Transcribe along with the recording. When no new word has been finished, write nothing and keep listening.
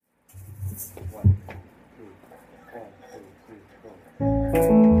One, two, one, two, three, four.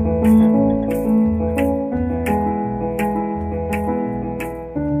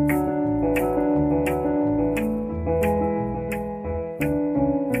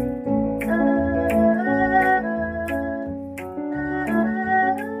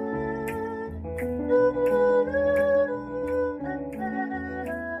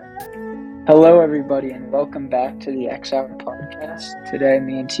 Hello, everybody, and welcome back to the XR podcast. Today,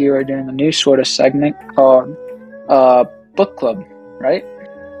 me and Tio are doing a new sort of segment called Book Club, right?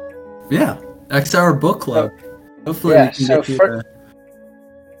 Yeah, XR Book Club. Hopefully, yeah, we can so get you to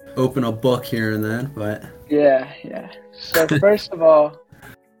open a book here and then. But yeah. So first of all,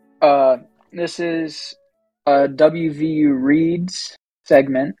 this is a WVU Reads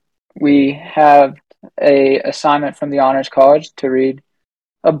segment. We have a assignment from the Honors College to read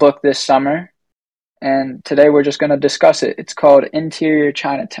a book this summer, and today we're just going to discuss it. It's called Interior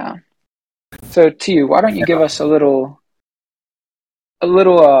Chinatown. So, Tio, why don't you give us a little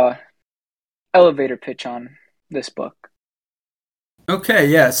elevator pitch on this book? okay,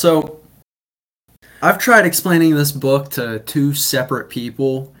 yeah. So I've tried explaining this book to two separate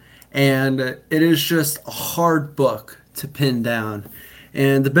people, and it is just a hard book to pin down.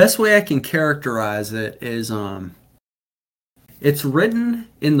 And the best way I can characterize it is, it's written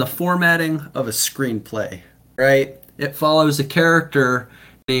in the formatting of a screenplay, right? It follows a character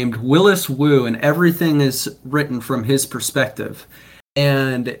named Willis Wu, and everything is written from his perspective.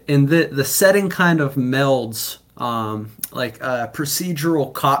 And in the setting kind of melds like a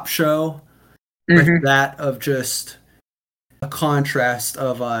procedural cop show with that of just a contrast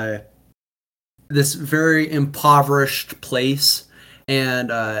of this very impoverished place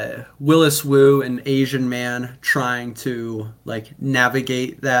and Willis Wu, an Asian man trying to like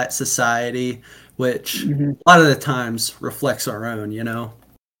navigate that society, which a lot of the times reflects our own, you know?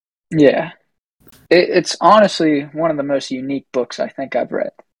 Yeah. It's honestly one of the most unique books I think I've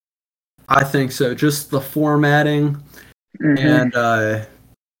read. I think so. Just the formatting and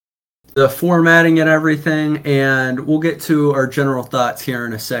the formatting and everything, and we'll get to our general thoughts here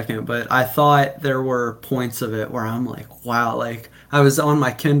in a second, but I thought there were points of it where I'm like, wow, like I was on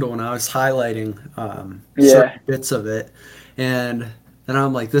my Kindle and I was highlighting certain bits of it, and then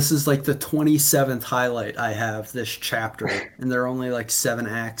I'm like, this is like the 27th highlight I have this chapter, and there are only like 7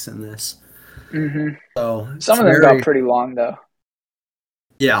 acts in this. So some of them got pretty long though.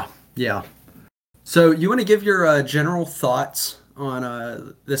 Yeah. So you want to give your general thoughts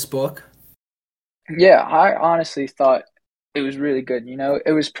on this book? Yeah, I honestly thought it was really good. You know,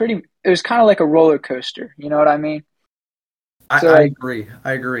 it was kind of like a roller coaster. You know what I mean? I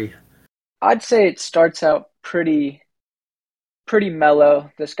agree. I'd say it starts out pretty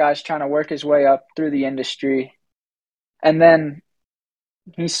mellow. This guy's trying to work his way up through the industry, and then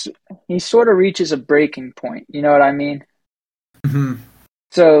he sort of reaches a breaking point. You know what I mean?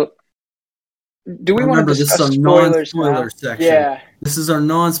 So, do we want to discuss spoilers now? Section? Yeah. This is our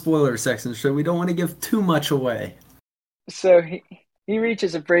non-spoiler section, so we don't want to give too much away. So he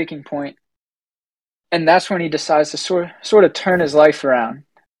reaches a breaking point, and that's when he decides to sort of turn his life around,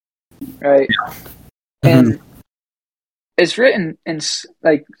 right? Yeah. And it's written in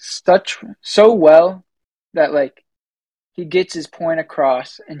like so well that like he gets his point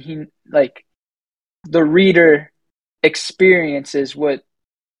across, and he like the reader experiences what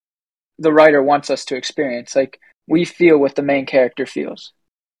the writer wants us to experience. Like we feel what the main character feels.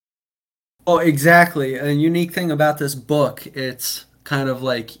 Oh, exactly. A unique thing about this book, it's kind of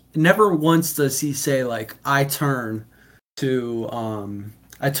like never once does he say like I turn to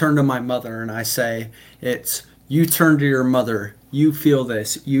my mother and I say it's you turn to your mother, you feel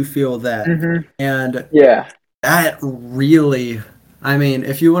this, you feel that. And that really, I mean,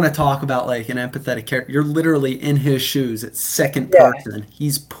 if you want to talk about like an empathetic character, you're literally in his shoes. It's second person.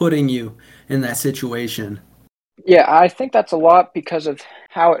 He's putting you in that situation. Yeah, I think that's a lot because of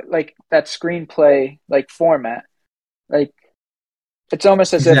how like that screenplay like format. Like it's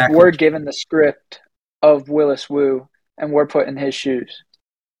almost as if we're given the script of Willis Wu and we're put in his shoes.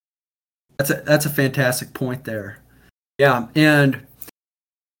 That's a fantastic point there. Yeah, and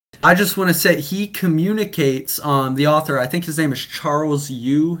I just want to say he communicates the author, I think his name is Charles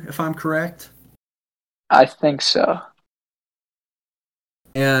Yu, if I'm correct. I think so.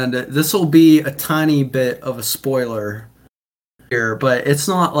 And this will be a tiny bit of a spoiler here, but it's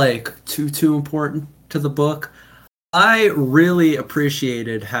not like too important to the book. I really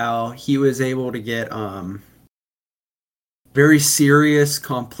appreciated how he was able to get very serious,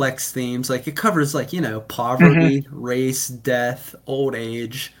 complex themes. Like it covers like, you know, poverty, race, death, old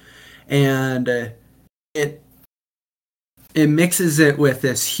age, and it mixes it with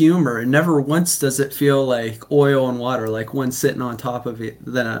this humor, and never once does it feel like oil and water, like one sitting on top of it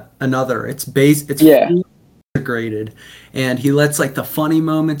than another. It's Yeah. fully integrated, and he lets like the funny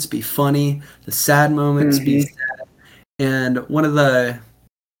moments be funny, the sad moments be Hmm. sad. And one of the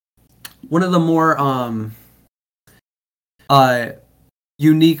more uh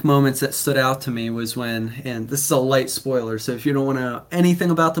unique moments that stood out to me was when, and this is a light spoiler, so if you don't want to know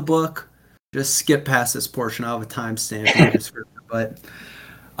anything about the book, just skip past this portion. I'll have a timestamp in the description. But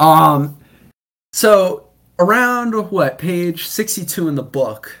um, so around what page 62 in the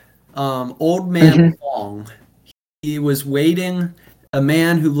book, old man Hmm. Fong, he was waiting. A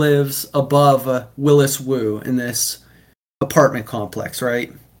man who lives above Willis Wu in this apartment complex,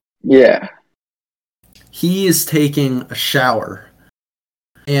 right? Yeah. He is taking a shower.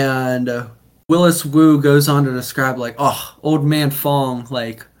 And Willis Wu goes on to describe like, oh, old man Fong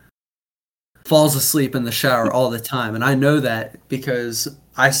like falls asleep in the shower all the time, and I know that because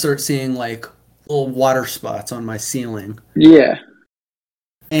I start seeing like little water spots on my ceiling. Yeah.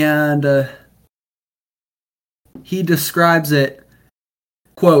 And he describes it,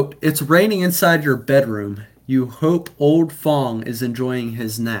 quote, "It's raining inside your bedroom. You hope old Fong is enjoying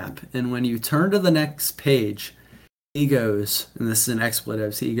his nap, and when you turn to the next page, he goes, and this is in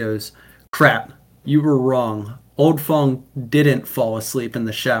expletives, he goes, crap, you were wrong. Old Fong didn't fall asleep in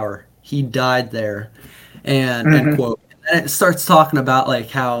the shower. He died there." And end Hmm. quote. And then it starts talking about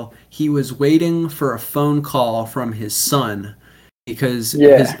like how he was waiting for a phone call from his son because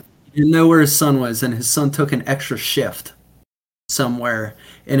Yeah. he didn't know where his son was, and his son took an extra shift somewhere,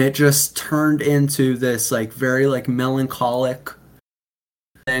 and it just turned into this like very like melancholic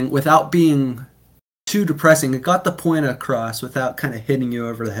thing without being too depressing. It got the point across without kind of hitting you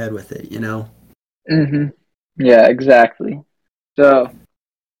over the head with it, you know? Hmm. Yeah, exactly. So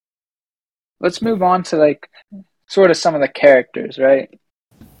let's move on to like sort of some of the characters, right?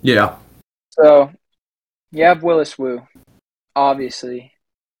 Yeah. So you have Willis Wu, obviously,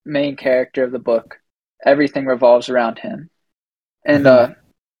 main character of the book. Everything revolves around him. And Hmm.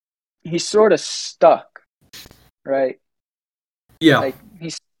 he's sort of stuck, right? Yeah. Like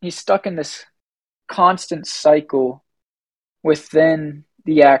he's stuck in this constant cycle within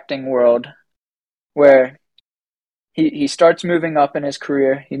the acting world where he starts moving up in his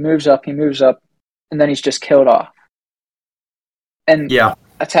career, he moves up, and then he's just killed off. And Yeah.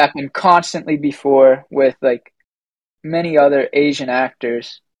 that's happened constantly before with like many other Asian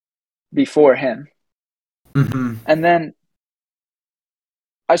actors before him. Hmm. And then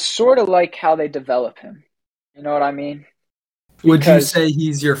I sort of like how they develop him. You know what I mean? Would you Because say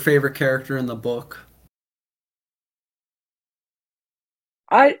he's your favorite character in the book?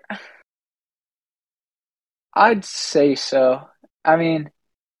 I I'd say so. I mean,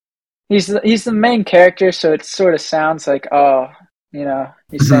 he's the main character, so it sort of sounds like, oh,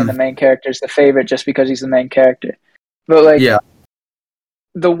 he's saying the Hmm. main character's the favorite just because he's the main character. But like Yeah.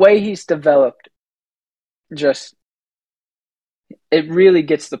 the way he's developed, just it really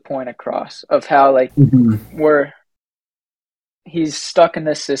gets the point across of how like Hmm. we're he's stuck in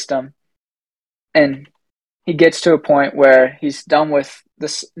this system, and he gets to a point where he's done with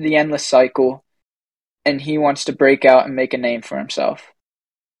the endless cycle, and he wants to break out and make a name for himself.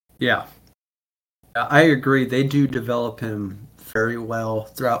 Yeah. I agree. They do develop him very well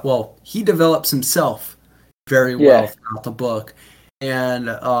throughout. Well, he develops himself very well Yeah. throughout the book, and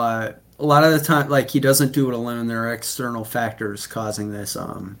a lot of the time, like he doesn't do it alone. There are external factors causing this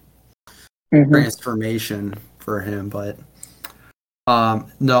Hmm. transformation for him. But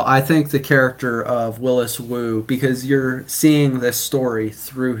no, I think the character of Willis Wu, because you're seeing this story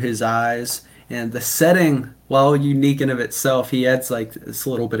through his eyes, and the setting, while unique in of itself, he adds like this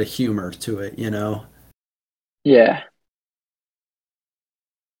little bit of humor to it. You know. Yeah.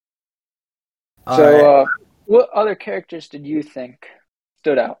 So, Uh, what other characters did you think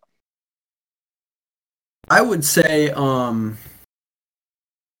stood out? I would say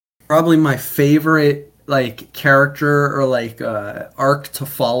probably my favorite like character or like arc to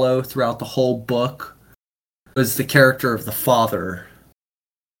follow throughout the whole book was the character of the father.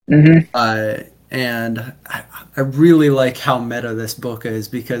 Hmm. Uh and I really like how meta this book is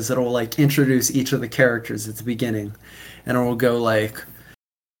because it'll like introduce each of the characters at the beginning, and it will go like,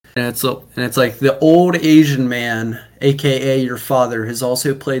 and it's like the old Asian man, aka your father, has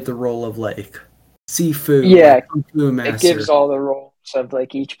also played the role of like Sifu, like Yeah, Kung Fu it master. gives all the roles of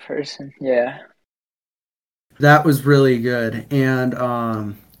like each person. Yeah. That was really good,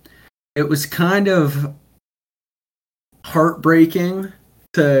 and it was kind of heartbreaking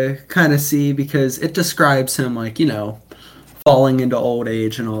to kind of see because it describes him like falling into old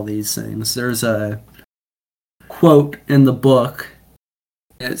age and all these things. quote in the book.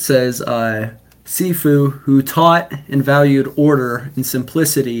 It says, Sifu, who taught and valued order and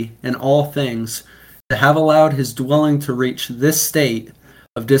simplicity in all things, to have allowed his dwelling to reach this state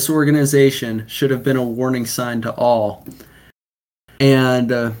of disorganization should have been a warning sign to all.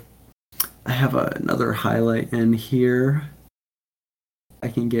 And I have another highlight in here. I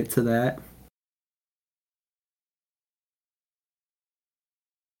can get to that.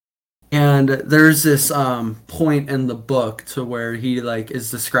 And there's this point in the book to where he like is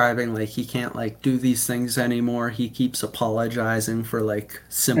describing like he can't like do these things anymore. He keeps apologizing for like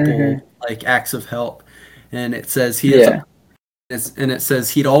simple like acts of help, and it says Yeah. it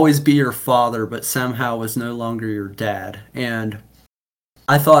says he'd always be your father, but somehow was no longer your dad. And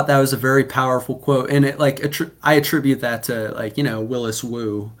I thought that was a very powerful quote, and it like I attribute that to like Willis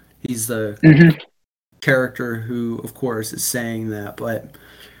Wu. He's the character who, of course, is saying that, but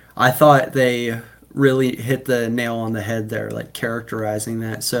I thought they really hit the nail on the head there, like characterizing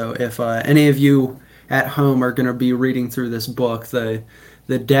that. So if any of you at home are going to be reading through this book, the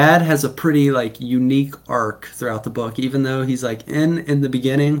dad has a pretty like unique arc throughout the book, even though he's like in the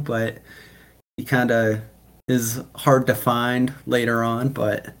beginning, but he kind of is hard to find later on.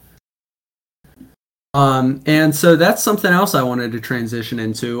 But and so that's something else I wanted to transition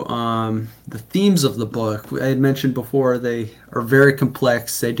into. The themes of the book I had mentioned before, they are very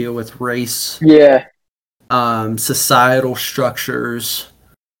complex. They deal with race, societal structures.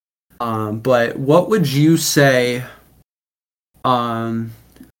 But what would you say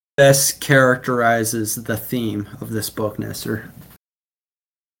best characterizes the theme of this book, Nestor?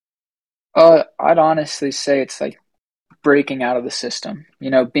 I'd honestly say it's like breaking out of the system,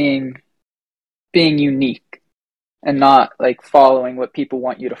 being unique and not like following what people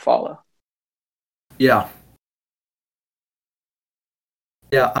want you to follow. Yeah.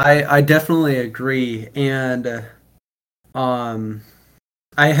 Yeah, I definitely agree. And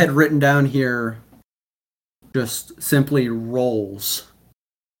I had written down here just simply roles.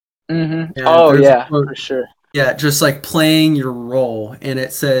 And Oh there's a yeah, quote, for sure. yeah, just like playing your role. And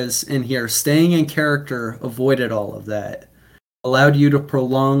it says in here, staying in character avoided all of that. Allowed you to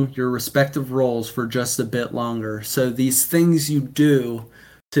prolong your respective roles for just a bit longer. So these things you do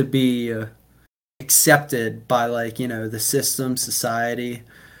to be accepted by like, the system, society.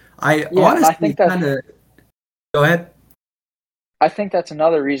 I Yeah, and honestly kind of go ahead. I think that's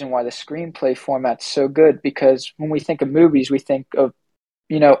another reason why the screenplay format's so good, because when we think of movies, we think of,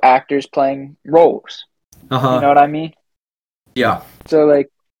 actors playing roles. You know Uh-huh. what I mean? Yeah. So like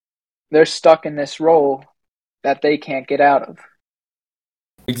they're stuck in this role that they can't get out of.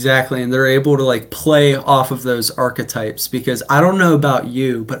 Exactly, and they're able to like play off of those archetypes because I don't know about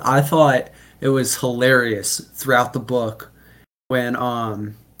you, but I thought it was hilarious throughout the book when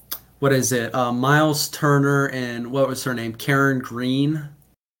what is it? Miles Turner and what was her name? Karen Green.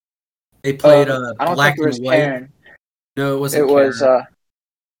 They played I don't think black it was and white. Karen. No, it It wasn't was Karen.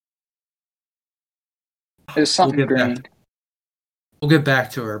 it was We'll something get back. green. We'll get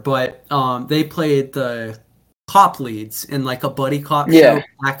back to her, but they played the cop leads in like a buddy cop show, Yeah.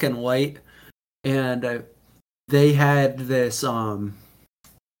 black and white, and they had this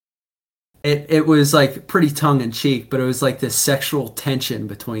it was like pretty tongue in cheek, but it was like this sexual tension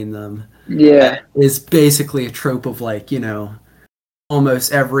between them. Yeah. That is basically a trope of like,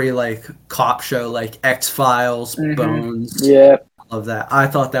 almost every like cop show, like X Files, Bones, Yeah. all of that. I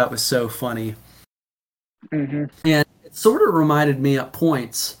thought that was so funny. Mhm. And it sort of reminded me at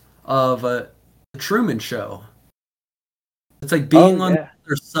points of the Truman Show. It's like Oh being on the yeah.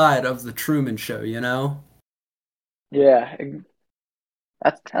 other side of the Truman Show, you know? Yeah.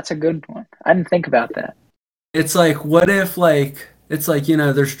 That's a good one. I didn't think about that. It's like, what if, like, it's like,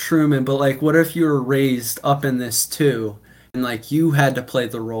 there's Truman, but like, what if you were raised up in this too? And like, you had to play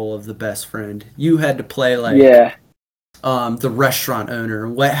the role of the best friend. You had to play, like, Yeah. the restaurant owner.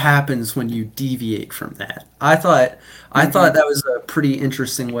 What happens when you deviate from that? I thought Mhm. that was a pretty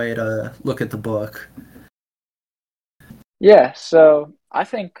interesting way to look at the book. Yeah, so I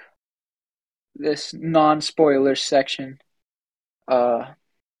think this non-spoiler section uh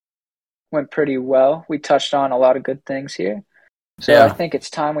went pretty well. We touched on a lot of good things here. So I Yeah. think it's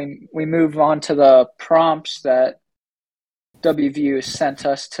time we move on to the prompts that WVU has sent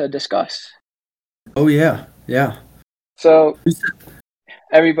us to discuss. Oh, yeah. Yeah. So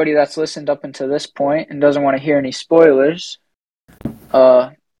everybody that's listened up until this point and doesn't want to hear any spoilers,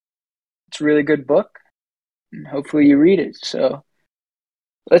 uh, it's a really good book, and hopefully you read it. So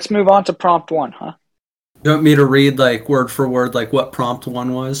let's move on to prompt one, huh? You want me to read, like, word for word, like, what prompt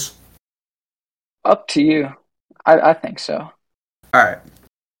one was? Up to you. I think so. All right.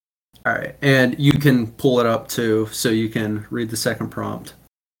 All right, and you can pull it up too, so you can read the second prompt.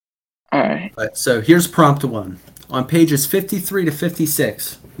 All right. All right, so here's prompt 1. On pages 53 to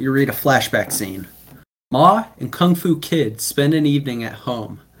 56, you read a flashback scene. Ma and Kung Fu Kid spend an evening at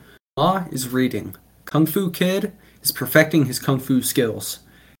home. Ma is reading. Kung Fu Kid is perfecting his Kung Fu skills.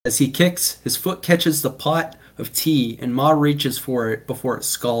 As he kicks, his foot catches the pot of tea and Ma reaches for it before it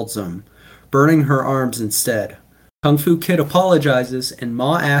scalds him, burning her arms instead. Kung Fu Kid apologizes and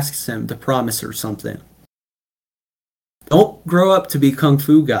Ma asks him to promise her something. Don't grow up to be Kung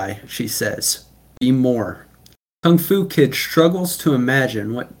Fu guy, she says. Be more. Kung Fu Kid struggles to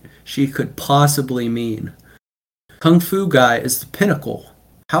imagine what she could possibly mean. Kung Fu guy is the pinnacle.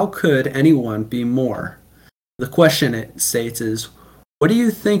 How could anyone be more? The question, it states, is what do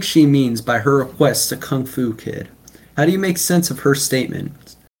you think she means by her request to Kung Fu Kid? How do you make sense of her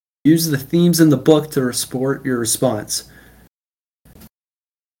statement? Use the themes in the book to support your response.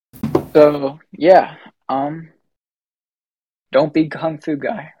 So yeah, don't be Kung Fu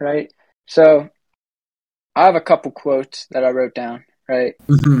guy, right? So I have a couple quotes that I wrote down, right?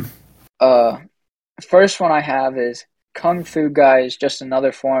 Mm-hmm. The first one I have is Kung Fu guy is just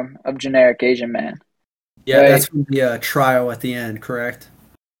another form of generic Asian man. Yeah, right? that's from the trial at the end, correct?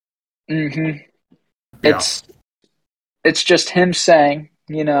 Mm-hmm. Yeah. It's just him saying,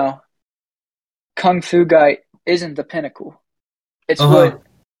 Kung Fu guy isn't the pinnacle. It's Uh-huh.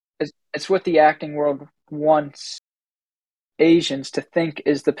 it's what the acting world wants Asians to think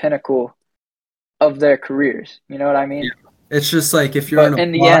is the pinnacle of their careers. You know what I mean? Yeah. It's just like if you're in But a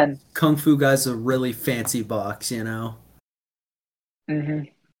in the box, end, Kung Fu guy's a really fancy box, you know? hmm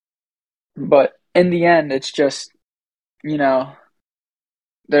but in the end, it's just you know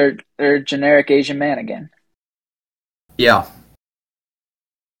they're generic Asian man again. Yeah.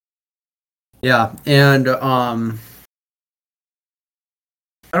 Yeah. And I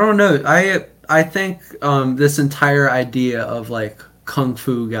don't know. I think this entire idea of like Kung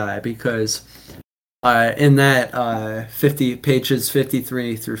Fu guy, because in that 50 pages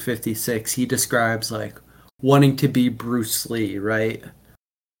 53 through 56, he describes like wanting to be Bruce Lee, right?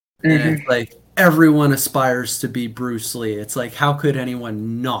 And it's hmm like everyone aspires to be Bruce Lee. It's like how could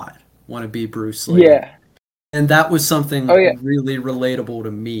anyone not want to be Bruce Lee? Yeah. And that was Oh yeah. something really relatable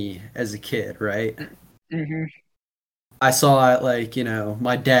to me as a kid, right? hmm I saw like,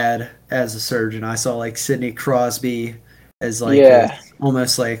 my dad as a surgeon. I saw like Sidney Crosby as like Yeah. this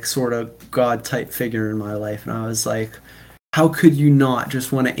almost like sort of god type figure in my life. And I was like, how could you not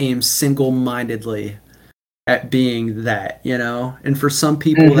just want to aim single mindedly at being that, you know? And for some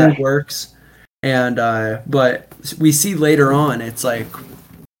people hmm that works. And but we see later on it's like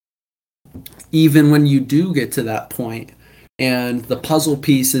even when you do get to that point and the puzzle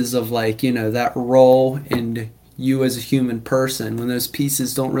pieces of like, that role and you as a human person, when those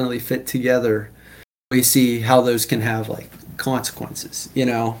pieces don't really fit together, we see how those can have like consequences, you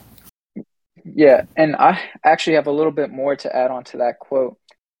know? Yeah. And I actually have a little bit more to add on to that quote.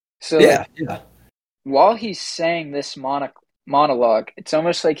 Yeah, So yeah. while he's saying this monologue, it's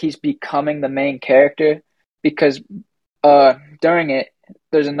almost like he's becoming the main character because during it,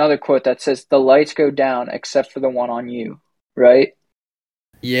 there's another quote that says, "The lights go down except for the one on you," right?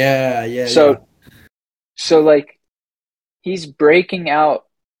 Yeah, yeah, yeah. So, so like he's breaking out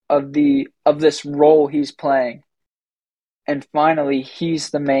of this role he's playing, and finally he's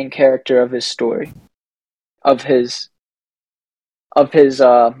the main character of his story, of his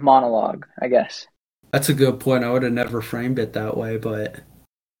monologue, I guess. That's a good point. I would have never framed it that way, but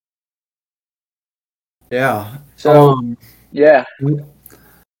yeah. So, yeah,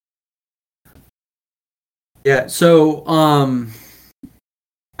 Yeah, so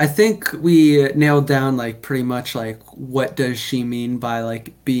I think we nailed down like pretty much like what does she mean by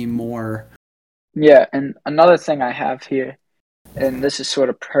like be more. yeah. And another thing I have here, and this is sort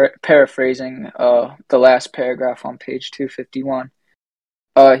of paraphrasing the last paragraph on page 251.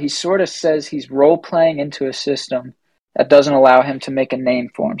 He sort of says he's role playing into a system that doesn't allow him to make a name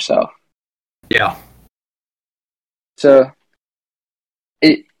for himself. Yeah. So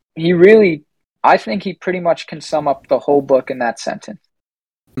it he really, I think he pretty much can sum up the whole book in that sentence.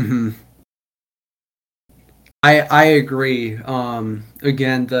 Hmm. I agree.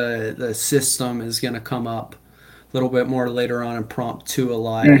 Again, the system is going to come up a little bit more later on in prompt 2 a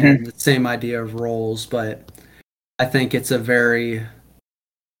lot, hmm and the same idea of roles, but I think it's a very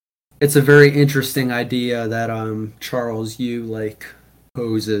interesting idea that Charles Yu like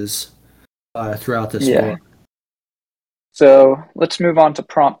poses throughout this Yeah. book. So let's move on to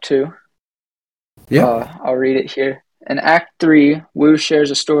prompt 2. Yeah. I'll read it here. In Act 3, Wu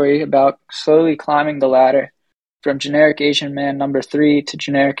shares a story about slowly climbing the ladder from generic Asian man number 3 to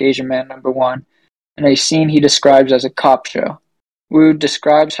generic Asian man number 1 in a scene he describes as a cop show. Wu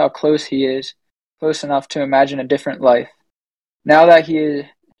describes how close he is, close enough to imagine a different life. Now that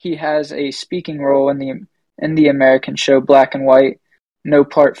he has a speaking role in the American show Black and White, no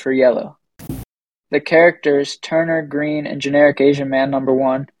part for yellow. The characters Turner, Green, and generic Asian man number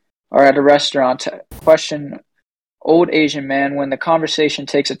 1 are at a restaurant to question old Asian man when the conversation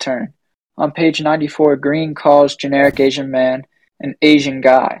takes a turn. On page 94, Green calls generic Asian man an Asian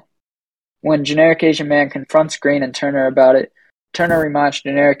guy. When generic Asian man confronts Green and Turner about it, Turner reminds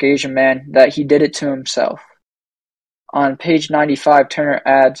generic Asian man that he did it to himself. On page 95, Turner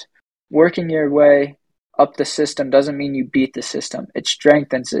adds, working your way up the system doesn't mean you beat the system. It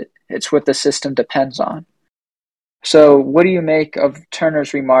strengthens it. It's what the system depends on. So what do you make of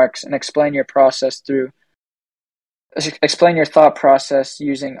Turner's remarks, and explain your thought process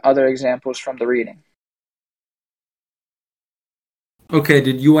using other examples from the reading? Okay,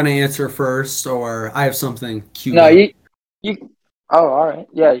 did you want to answer first, or I have something queued No, up? Oh, all right.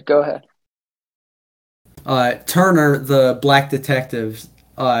 Yeah, go ahead. Turner, the black detective,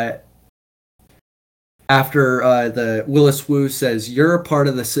 after the Willis Wu says, "You're a part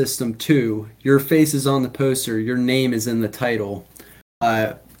of the system too. Your face is on the poster. Your name is in the title."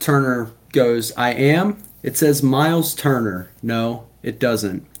 Turner goes, "I am? It says Miles Turner." "No, it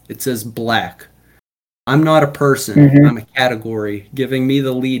doesn't. It says Black. I'm not a person. I'm a category. Giving me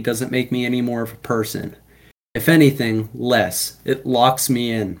the lead doesn't make me any more of a person. If anything, less. It locks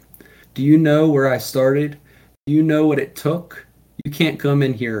me in. Do you know where I started? Do you know what it took? You can't come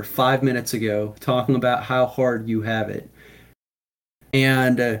in here 5 minutes ago talking about how hard you have it."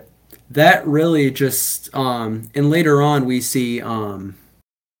 And that really just, and later on we see,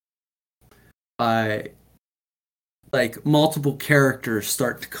 like multiple characters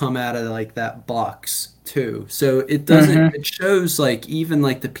start to come out of like that box too. So it doesn't, it shows like even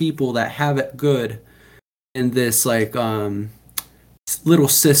like the people that have it good in this like, little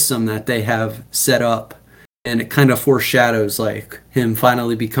system that they have set up, and it kind of foreshadows like him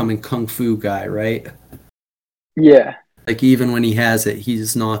finally becoming Kung Fu guy, right? Yeah. Like even when he has it,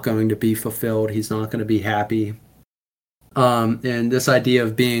 he's not going to be fulfilled. He's not going to be happy. And this idea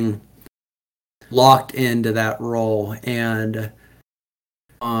of being locked into that role, and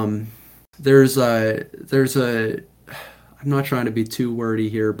there's a I'm not trying to be too wordy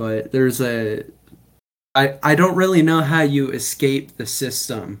here, but I don't really know how you escape the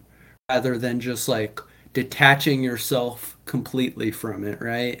system rather than just like detaching yourself completely from it,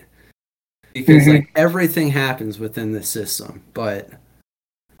 right? Because like everything happens within the system, but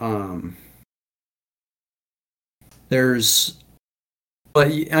I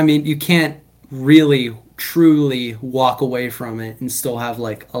mean, you can't really truly walk away from it and still have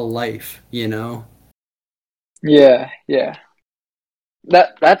like a life, you know? Yeah.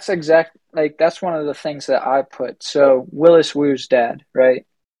 That's that's one of the things that I put. So Willis Wu's dad, right?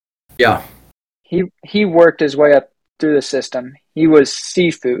 Yeah. He worked his way up through the system. He was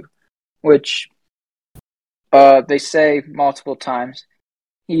Sifu, which they say multiple times.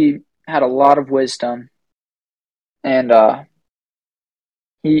 He had a lot of wisdom, and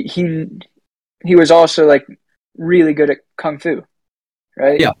he he was also like really good at kung fu,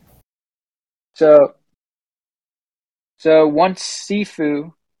 right? Yeah. So once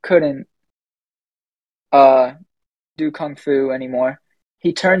Sifu couldn't do kung fu anymore,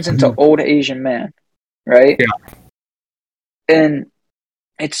 he turns into old Asian man, right? Yeah. And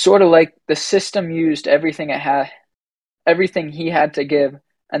it's sort of like the system used everything everything he had to give,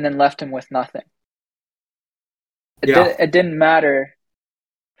 and then left him with nothing. It didn't matter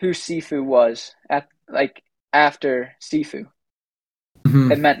who Sifu was after Sifu.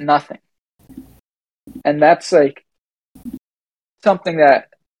 It meant nothing. And that's like something that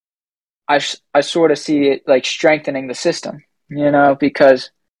I sort of see it like strengthening the system,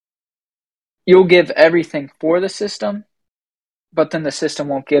 because you'll give everything for the system, but then the system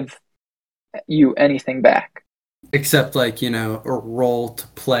won't give you anything back. Except like, a role to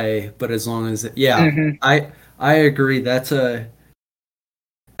play, but as long as I agree. That's a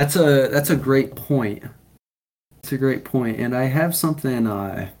great point. It's a great point. And I have something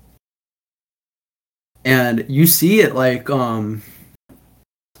and you see it like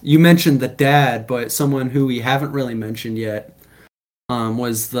you mentioned the dad, but someone who we haven't really mentioned yet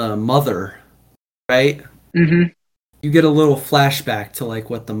was the mother, right? You get a little flashback to like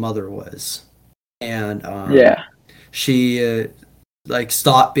what the mother was. And she like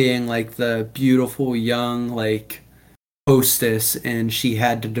stopped being like the beautiful young like hostess, and she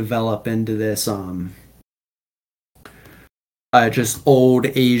had to develop into this just old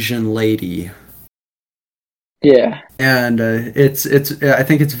Asian lady. Yeah. And it's I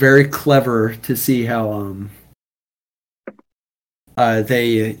think it's very clever to see how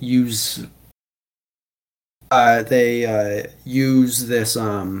they use this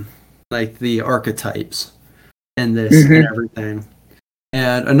like the archetypes and this and Mhm. everything.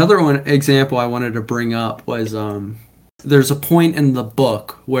 And another one example I wanted to bring up was there's a point in the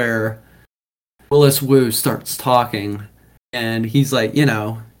book where Willis Wu starts talking, and he's like,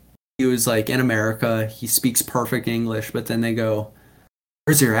 he was like in America, he speaks perfect English, but then they go,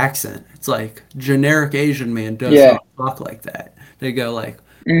 "Where's your accent?" It's like generic Asian man does Yeah. not talk like that. They go like,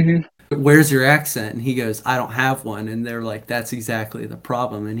 Mhm. "Where's your accent?" And he goes, "I don't have one." And they're like, "That's exactly the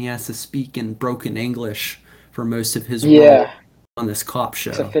problem." And he has to speak in broken English for most of his role Yeah. on this cop To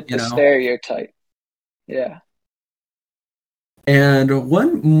show, fit the stereotype. Yeah. And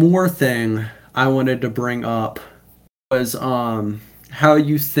one more thing I wanted to bring up was how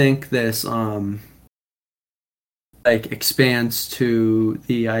you think this like expands to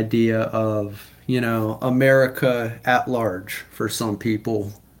the idea of, America at large for some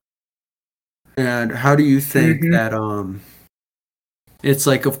people. And how do you think Mhm. that it's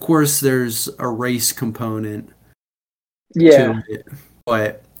like, of course there's a race component Yeah. to it,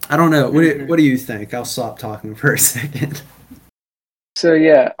 but I don't know. Mhm. What do you think? I'll stop talking for a second. So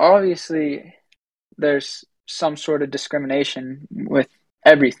yeah, obviously there's some sort of discrimination with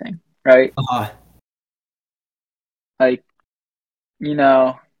everything, right? Uh, Like, you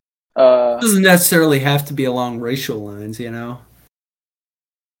know, uh doesn't necessarily have to be along racial lines.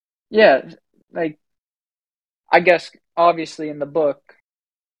 yeah, like I guess obviously in the book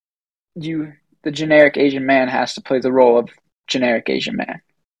you the generic Asian man has to play the role of generic Asian man.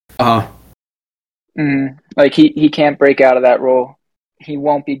 Uh, Like he can't break out of that role. He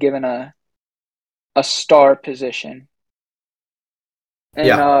won't be given a star position. And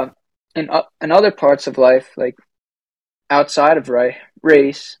yeah. in other parts of life, like outside of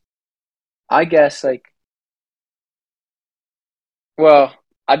race, I guess like well,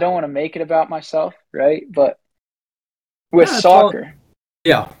 I don't want to make it about myself, right? But with Yeah, it's all, soccer,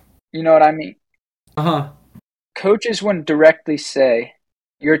 yeah. you know what I mean? Uh-huh. Coaches wouldn't directly say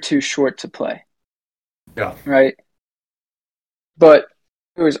you're too short to play, Yeah. right? But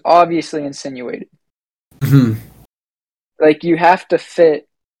it was obviously insinuated. Mhm. Like you have to fit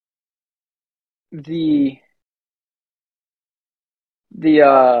the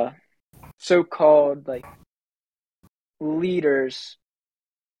the so-called like leaders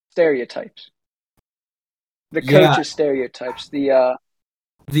stereotypes, the Yeah, coaches stereotypes, the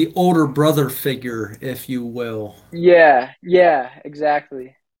the older brother figure, if you will. yeah,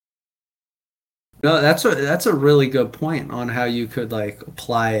 exactly. No, that's a really good point on how you could like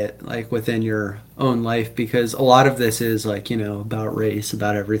apply it like within your own life because a lot of this is like, about race,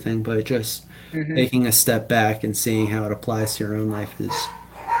 about everything, but just hmm taking a step back and seeing how it applies to your own life is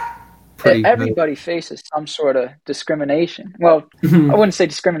pretty good. Everybody faces some sort of discrimination. Well, I Mhm. wouldn't say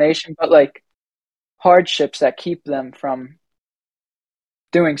discrimination, but like hardships that keep them from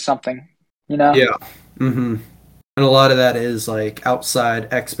doing something, you know? Yeah. hmm And a lot of that is like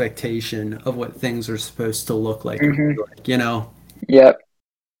outside expectation of what things are supposed to look like or hmm be like. Yep.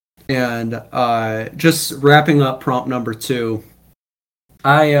 And just wrapping up prompt number two,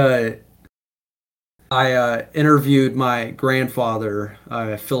 I uh, I interviewed my grandfather,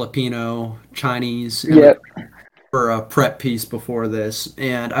 Filipino, Chinese immigrant, Yep. for a prep piece before this,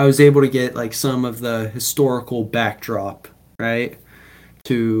 and I was able to get like some of the historical backdrop, right,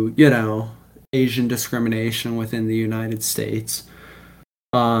 to Asian discrimination within the United States.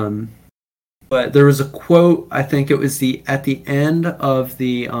 Um, but there was a quote. I think it was the at the end of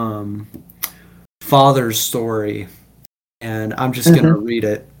the father's story, and I'm just gonna hmm read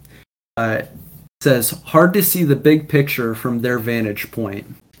it. It says, "Hard to see the big picture from their vantage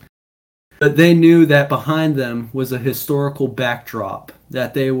point." But they knew that behind them was a historical backdrop,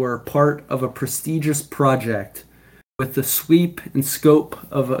 that they were part of a prestigious project with the sweep and scope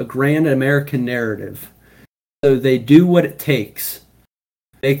of a grand American narrative. So they do what it takes,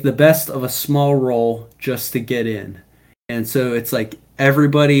 make the best of a small role just to get in. And so it's like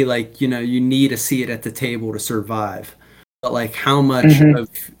everybody, like, you need to see it at the table to survive. But like, how much hmm of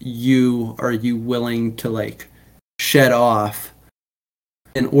you are you willing to like shed off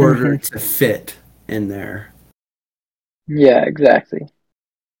in order hmm to fit in there? Yeah, exactly.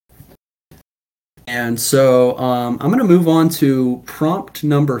 And so I'm going to move on to prompt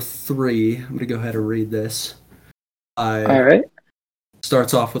number three. I'm going to go ahead and read this. All I right.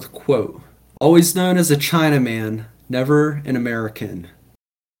 starts off with a quote. Always known as a Chinaman, never an American.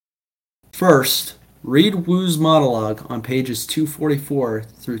 First, read Wu's monologue on pages 244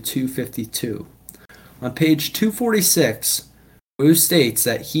 through 252. On page 246, Wu states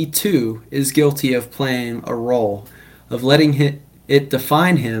that he too is guilty of playing a role, of letting it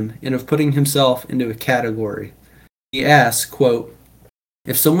define him, and of putting himself into a category. He asks, quote,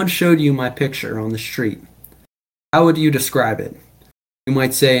 "If someone showed you my picture on the street, how would you describe it? You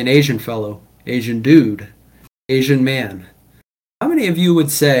might say an Asian fellow, Asian dude, Asian man. How many of you would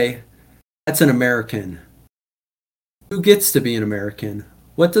say that's an American? Who gets to be an American?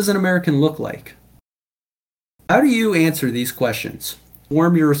 What does an American look like?" How do you answer these questions?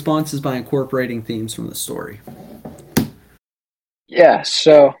 Form your responses by incorporating themes from the story. Yeah,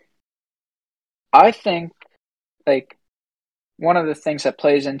 so I think like one of the things that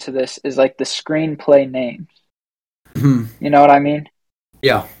plays into this is like the screenplay names. You know what I mean?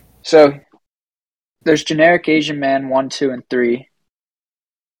 Yeah. So there's generic Asian man 1, 2, and 3.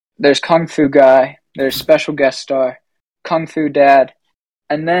 There's Kung Fu guy. There's special guest star, Kung Fu dad,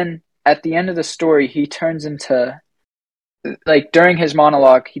 and then at the end of the story, he turns into like during his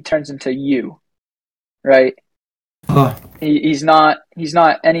monologue, he turns into you, right? He's not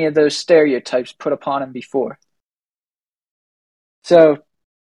any of those stereotypes put upon him before. So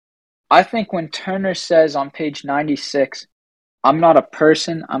I think when Turner says on page 96, "I'm not a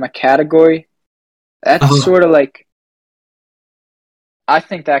person, I'm a category," that's sort of like, I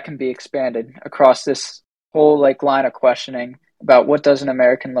think that can be expanded across this whole like line of questioning about what does an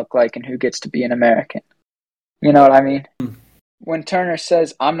American look like and who gets to be an American. You know what I mean? When Turner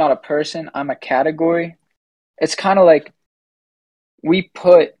says, "I'm not a person, I'm a category," it's kind of like we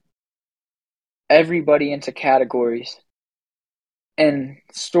put everybody into categories and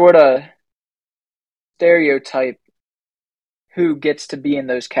sort of stereotype who gets to be in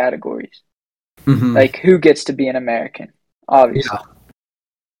those categories. Mm-hmm. Like who gets to be an American, obviously.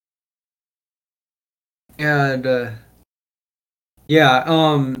 Yeah. And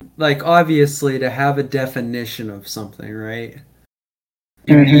like obviously to have a definition of something, right?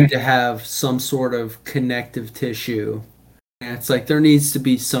 You need to have some sort of connective tissue. And it's like there needs to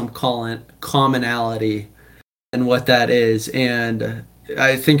be some commonality in what that is. And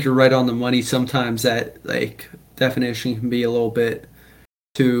I think you're right on the money. Sometimes that like definition can be a little bit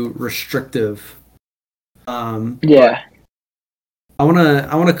too restrictive. Yeah. But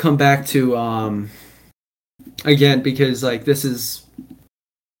I wanna come back to again because like this is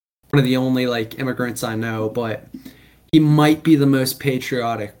one of the only like immigrants I know, but he might be the most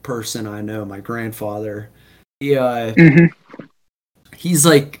patriotic person I know. My grandfather. He's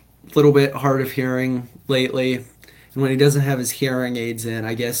like a little bit hard of hearing lately, and when he doesn't have his hearing aids in,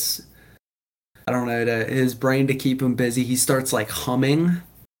 I guess I don't know, to his brain to keep him busy, he starts like humming,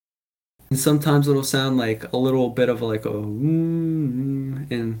 and sometimes it'll sound like a little bit of like a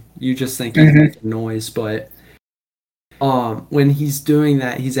and you just think he's making noise, but when he's doing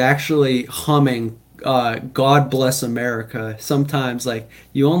that, he's actually humming "God Bless America." Sometimes like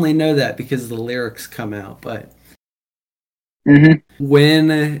you only know that because the lyrics come out, but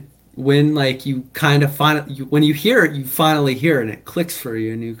when like you kind of when you hear it, you finally hear it and it clicks for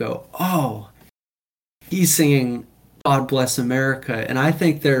you and you go, "Oh, he's singing God Bless America." And I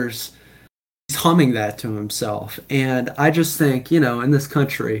think he's humming that to himself. And I just think, in this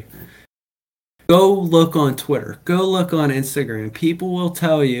country, go look on Twitter, go look on Instagram. People will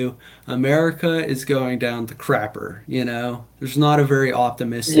tell you America is going down the crapper, There's not a very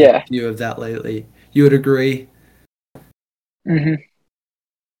optimistic view of that lately. You would agree?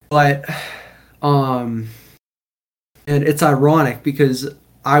 But and it's ironic because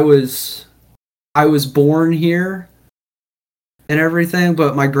I was born here and everything,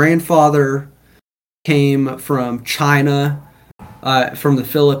 but my grandfather came from China, from the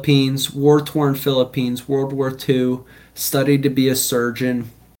Philippines, war-torn Philippines, World War II, studied to be a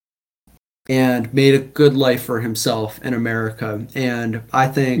surgeon, and made a good life for himself in America. And I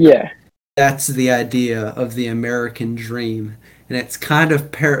think that's the idea of the American dream. And it's kind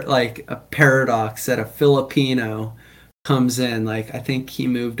of like a paradox that a Filipino comes in. Like, I think he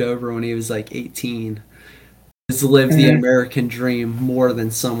moved over when he was like 18. Has lived the American dream more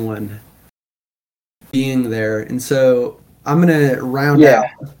than someone being there. And so I'm going to round out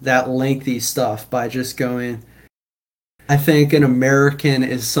that lengthy stuff by just going, I think an American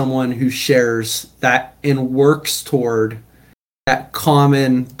is someone who shares that and works toward that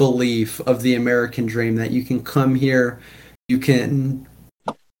common belief of the American dream, that you can come here, you can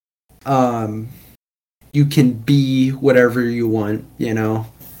be whatever you want,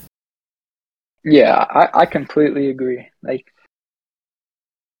 Yeah, I completely agree. Like,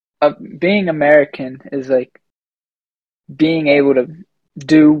 being American is like being able to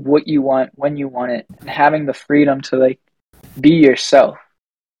do what you want when you want it and having the freedom to like be yourself.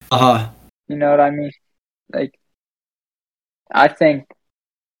 You know what I mean? Like, I think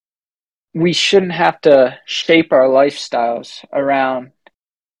we shouldn't have to shape our lifestyles around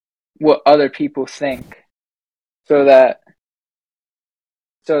what other people think so that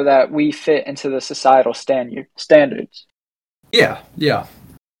we fit into the societal standards. Yeah.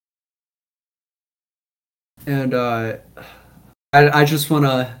 And I just want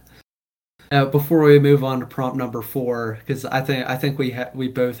to before we move on to prompt number 4, because I think we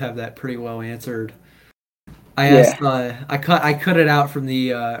both have that pretty well answered. I Yeah. asked I cut it out from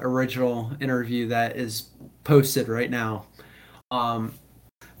the original interview that is posted right now. Um,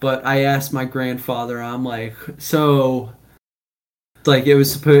 but I asked my grandfather. I'm like, so like it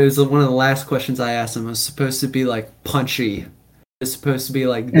was one of the last questions I asked him. It was supposed to be like punchy. It's supposed to be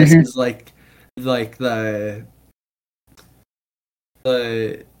like this Mm-hmm. is like the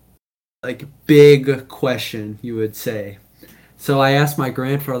like big question you would say. So I asked my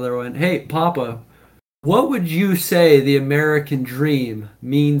grandfather, I went, "Hey, Papa, what would you say the American dream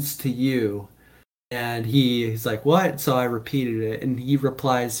means to you?" And he's like, "What?" So I repeated it, and he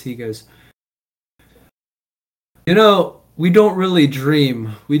replies, he goes, "You know, we don't really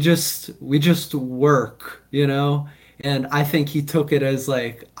dream. We just work, you know?" And I think he took it as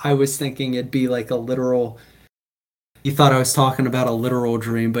like I was thinking it'd be like a literal. He thought I was talking about a literal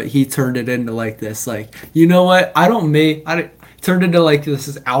dream, but he turned it into like this, like, you know what? I don't, turned into like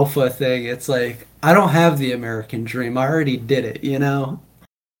this alpha thing. It's like I don't have the American dream. I already did it, you know?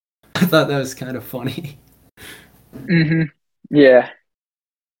 I thought that was kind of funny. Mm-hmm. Yeah.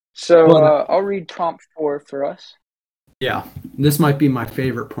 So But I'll read prompt 4 for us. yeah, this might be my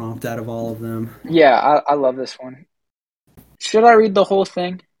favorite prompt out of all of them. Yeah, I love this one. Should I read the whole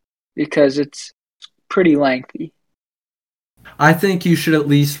thing? Because it's pretty lengthy. I think you should at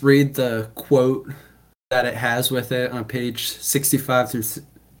least read the quote that it has with it on page 65 through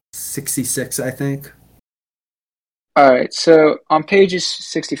 66, I think. All right, so on pages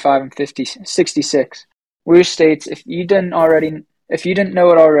 65 and 66, Wu states, if you didn't know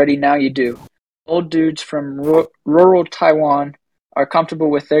it already, now you do. Old dudes from rural Taiwan are comfortable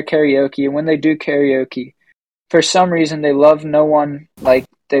with their karaoke, and when they do karaoke, for some reason they love no one like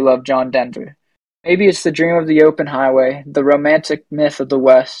they love John Denver. Maybe it's the dream of the open highway, the romantic myth of the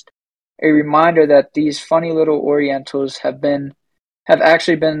West, a reminder that these funny little Orientals have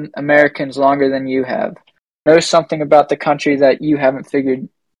actually been Americans longer than you have. Know something about the country that you haven't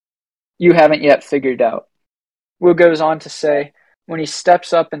yet figured out. Will goes on to say, when he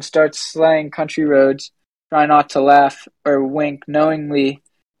steps up and starts slaying country roads, try not to laugh or wink knowingly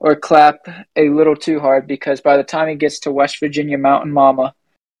or clap a little too hard because by the time he gets to West Virginia Mountain Mama,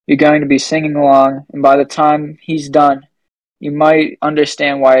 you're going to be singing along, and by the time he's done, you might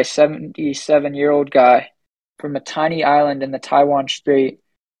understand why a 77-year-old guy from a tiny island in the Taiwan Strait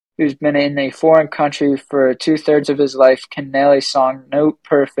who's been in a foreign country for two-thirds of his life can nail a song note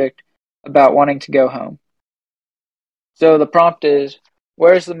perfect about wanting to go home. So the prompt is,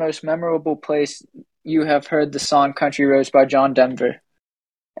 where is the most memorable place you have heard the song Country Roads by John Denver?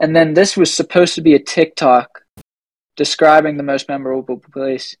 And then this was supposed to be a TikTok describing the most memorable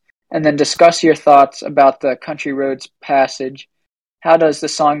place. And then discuss your thoughts about the Country Roads passage. How does the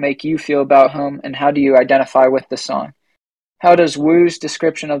song make you feel about home, and how do you identify with the song? How does Wu's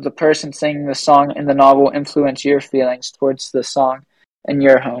description of the person singing the song in the novel influence your feelings towards the song and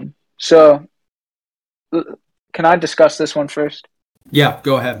your home? So, can I discuss this one first? Yeah,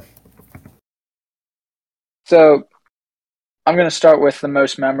 go ahead. So, I'm going to start with the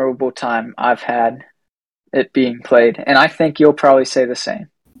most memorable time I've had it being played, and I think you'll probably say the same.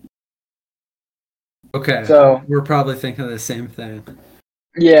 Okay, So, we're probably thinking of the same thing.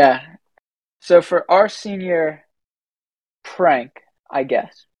 yeah. So, for our senior prank, I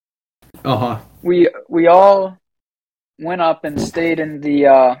guess, Uh-huh. we all went up and stayed in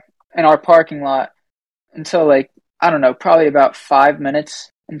our parking lot until like I don't know, probably about 5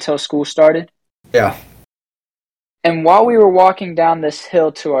 minutes until school started. Yeah. And while we were walking down this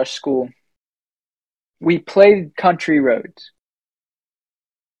hill to our school, we played Country Roads.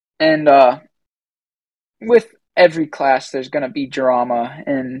 And with every class, there's gonna be drama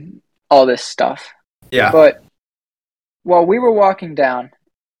and all this stuff. Yeah. But while we were walking down,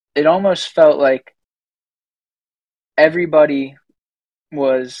 it almost felt like everybody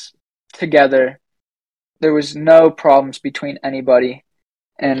was together. There was no problems between anybody,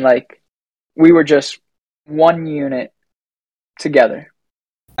 and like we were just one unit together.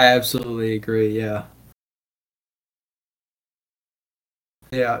 I absolutely agree, yeah.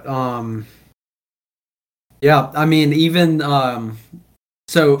 Yeah, yeah, I mean even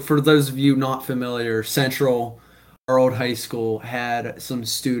so for those of you not familiar, Central our old high school had some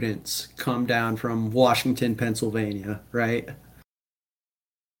students come down from Washington, Pennsylvania, right?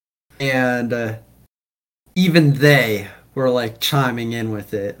 And even they were like chiming in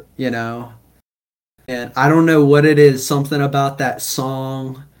with it, you know? And I don't know what it is, something about that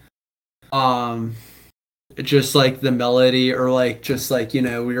song, um, just like the melody, or like just like, we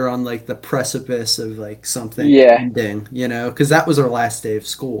were on like the precipice of like something Yeah. ending, because that was our last day of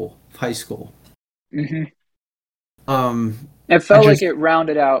school, high school. Hmm. Um, It I felt like just it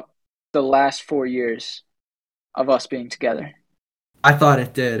rounded out the last 4 years of us being together. I thought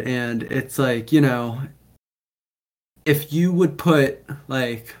it did, and it's like, if you would put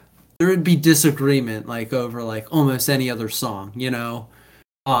like there would be disagreement like over like almost any other song,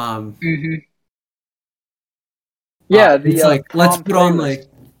 um Hmm. Yeah, it's the like let's prom put on playlist. like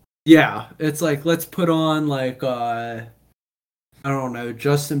yeah, it's like let's put on like I don't know,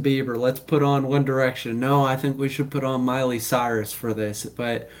 Justin Bieber, let's put on One Direction. No, I think we should put on Miley Cyrus for this.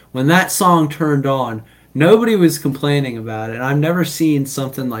 But when that song turned on, nobody was complaining about it. And I've never seen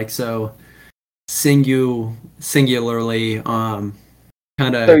something like so singularly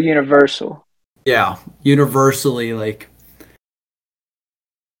kind So of universal. yeah, universally like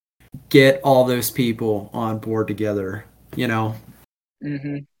get all those people on board together, you know.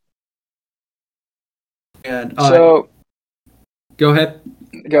 Hmm. And So go ahead.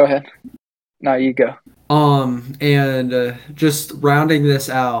 go ahead. No, you go. And just rounding this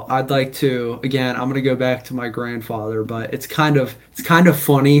out, I'd like to again. I'm gonna go back to my grandfather, but it's kind of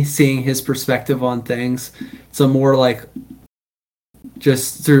funny seeing his perspective on things. So more like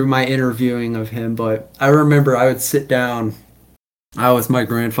just through my interviewing of him. But I remember I would sit down. I was my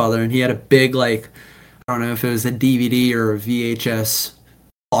grandfather, and he had a big like I don't know if it was a DVD or a VHS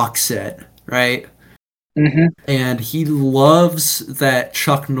box set, right? Hmm. And he loves that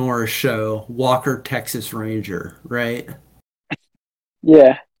Chuck Norris show, Walker, Texas Ranger, right?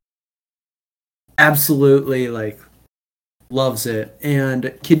 Yeah. Absolutely, like loves it.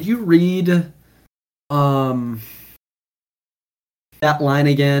 And could you read um that line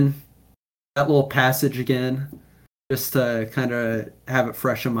again, that little passage again, just to kind of have it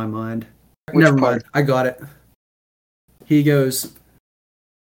fresh in my mind? Which Never mind, part? I got it.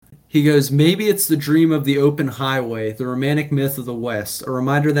 He goes, maybe it's the dream of the open highway, the romantic myth of the West, a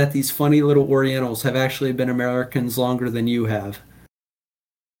reminder that these funny little Orientals have actually been Americans longer than you have.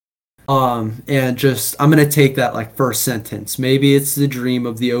 And just I'm gonna take that like first sentence. Maybe it's the dream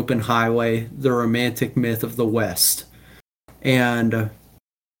of the open highway, the romantic myth of the West. And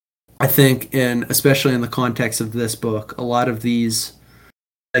I think in especially in the context of this book, a lot of these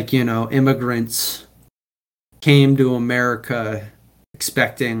like, immigrants came to America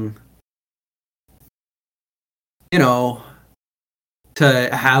expecting, you know,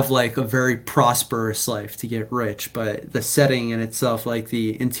 to have like a very prosperous life, to get rich, but the setting in itself, like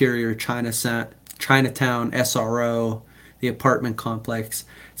the interior Chinatown SRO, the apartment complex,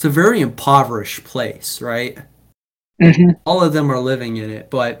 it's a very impoverished place, right? Hmm. All of them are living in it,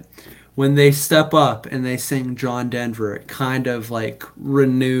 but when they step up and they sing John Denver, it kind of like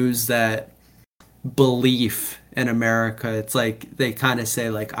renews that belief in America. It's like they kind of say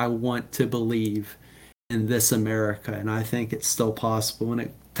like I want to believe in this America, and I think it's still possible. And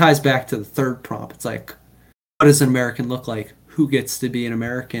it ties back to the third prompt. It's like, what does an American look like? Who gets to be an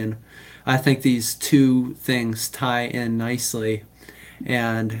American? I think these two things tie in nicely,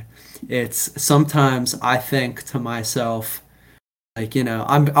 and it's sometimes I think to myself, like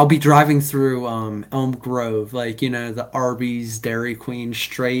I'll be driving through Elm Grove, like the Arby's Dairy Queen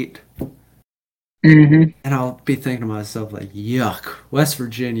straight, Hmm. and I'll be thinking to myself like, yuck, West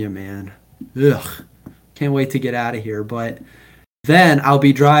Virginia, man, ugh, can't wait to get out of here. But then I'll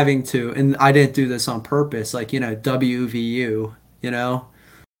be driving to, and I didn't do this on purpose, like, WVU,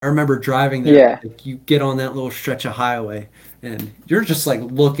 I remember driving there, Yeah. like, you get on that little stretch of highway and you're just like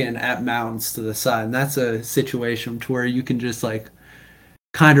looking at mountains to the side. And that's a situation to where you can just like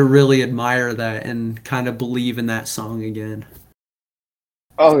kind of really admire that and kind of believe in that song again.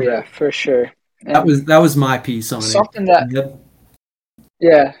 Oh So yeah, for sure. that And was that was my piece on it. something that Yep.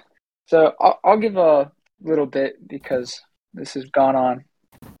 yeah. So I'll give a little bit because this has gone on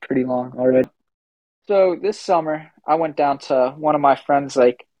pretty long already. So this summer I went down to one of my friends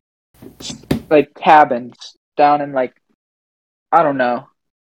like cabins down in like I don't know,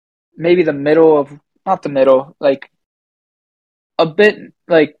 maybe the middle of not the middle, like a bit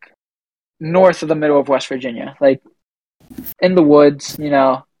like north of the middle of West Virginia, like in the woods.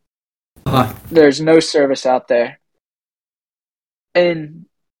 Uh, There's no service out there. And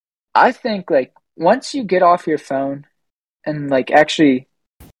I think like once you get off your phone and like actually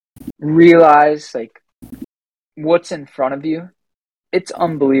realize like what's in front of you, it's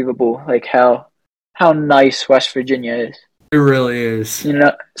unbelievable, like how nice West Virginia is. It really is. You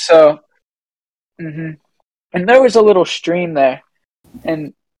know, so and there was a little stream there,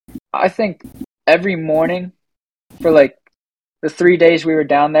 and I think every morning for like the 3 days we were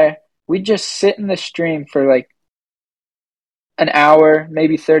down there, we'd just sit in the stream for like an hour,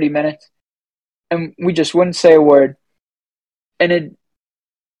 maybe 30 minutes, and we just wouldn't say a word. And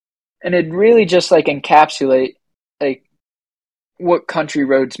it really just like encapsulate like what country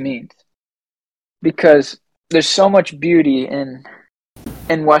roads means. Because there's so much beauty in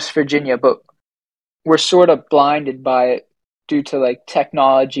West Virginia, but we're sort of blinded by it due to like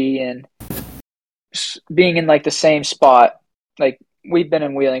technology and being in like the same spot. Like we've been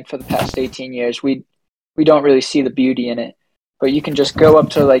in Wheeling for the past 18 years. We don't really see the beauty in it, but you can just go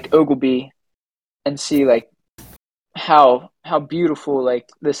up to like Ogilvy and see like how beautiful like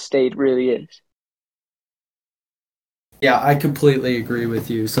this state really is. Yeah, I completely agree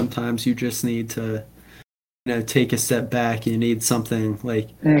with you. Sometimes you just need to, take a step back. You need something like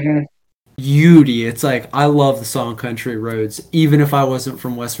beauty. It's like I love the song Country Roads. Even if I wasn't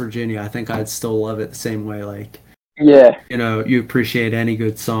from West Virginia, I think I'd still love it the same way. Like, yeah, you appreciate any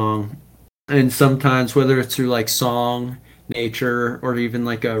good song. And sometimes whether it's through like song, nature, or even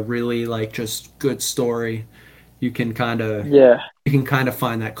like a really like just good story, you can kind of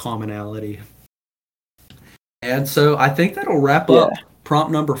find that commonality. And so I think that'll wrap up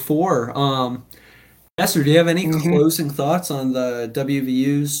prompt number 4. Esther, do you have any closing thoughts on the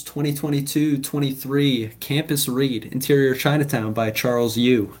WVU's 2022-23 Campus Read, Interior Chinatown by Charles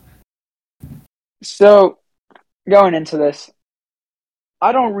Yu? So, going into this,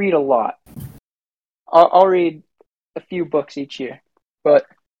 I don't read a lot. I'll read a few books each year. But,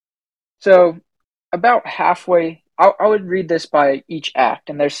 so, about halfway, I would read this by each act,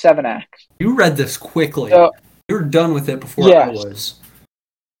 and there's 7 acts. You read this quickly. So, you were done with it before I was.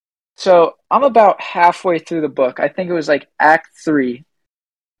 So I'm about halfway through the book. I think it was like Act 3,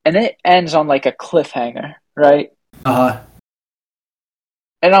 and it ends on like a cliffhanger, right? And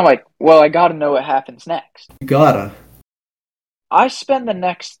I'm like, well, I gotta know what happens next. You gotta. I spend the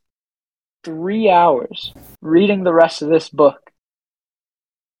next 3 hours reading the rest of this book.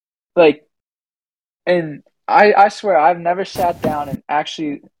 Like, and I swear I've never sat down and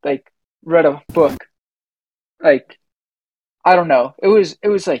actually like read a book. Like, I don't know. It was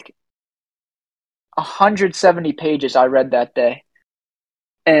like 170 pages I read that day.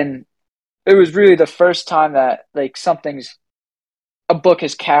 And it was really the first time that like a book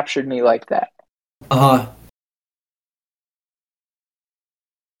has captured me like that.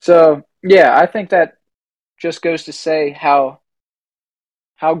 So yeah, I think that just goes to say how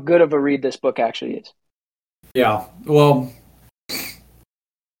good of a read this book actually is. Yeah. Well,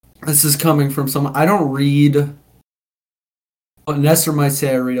 this is coming from someone I don't read. Well, Nestor might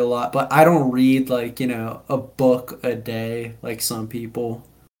say I read a lot, but I don't read like, a book a day like some people.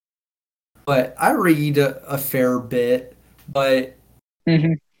 But I read a fair bit, but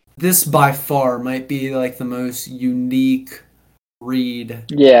this by far might be like the most unique read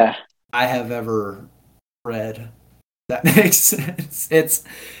I have ever read. That makes sense.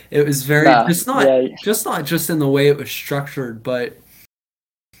 It was very not just in the way it was structured, but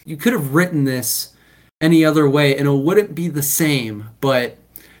you could have written this any other way and it wouldn't be the same, but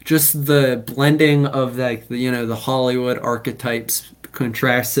just the blending of like the Hollywood archetypes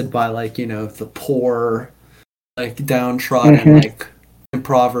contrasted by like the poor, like downtrodden, like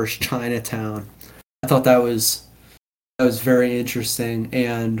impoverished Chinatown. I thought that was very interesting,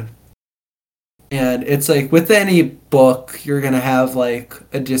 and it's like with any book you're gonna have like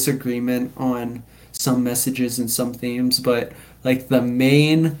a disagreement on some messages and some themes, but like the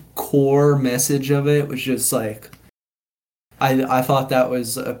main core message of it was just like I thought that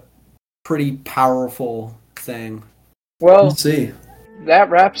was a pretty powerful thing. Well, we'll see. That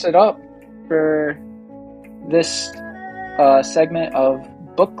wraps it up for this segment of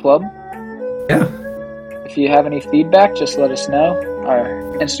Book Club. Yeah. If you have any feedback, just let us know. Our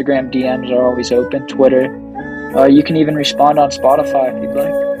Instagram DMs are always open, Twitter. You can even respond on Spotify if you'd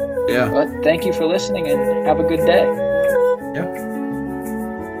like. Yeah. But thank you for listening and have a good day. Yeah.